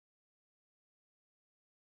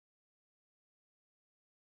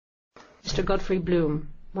Mr. Godfrey Bloom,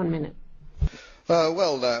 1 minute.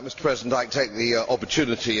 Mr President, I take the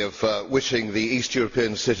opportunity of wishing the East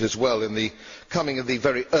European cities well in the coming of the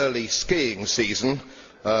very early skiing season,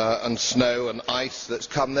 and snow and ice that has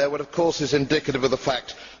come there, what of course is indicative of the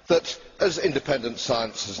fact that, as independent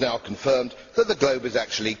science has now confirmed, that the globe is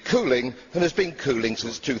actually cooling and has been cooling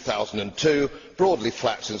since 2002, broadly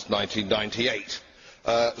flat since 1998.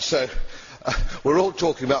 We are all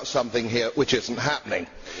talking about something here which is not happening.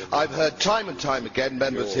 I have heard time and time again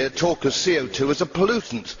members here talk of CO2 as a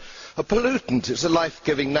pollutant. A pollutant is a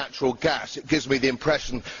life-giving natural gas. It gives me the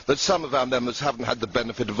impression that some of our members have not had the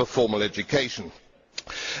benefit of a formal education.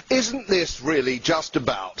 Isn't this really just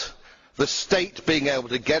about the state being able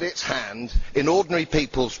to get its hand in ordinary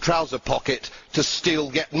people's trouser pocket to steal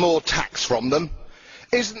yet more tax from them?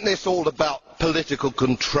 Isn't this all about political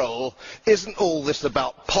control? Isn't all this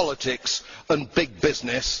about politics and big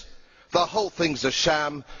business? The whole thing's a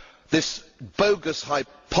sham. This bogus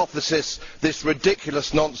hypothesis, this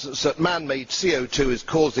ridiculous nonsense that man-made CO2 is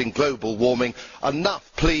causing global warming.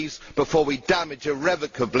 Enough, please, before we damage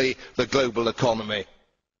irrevocably the global economy.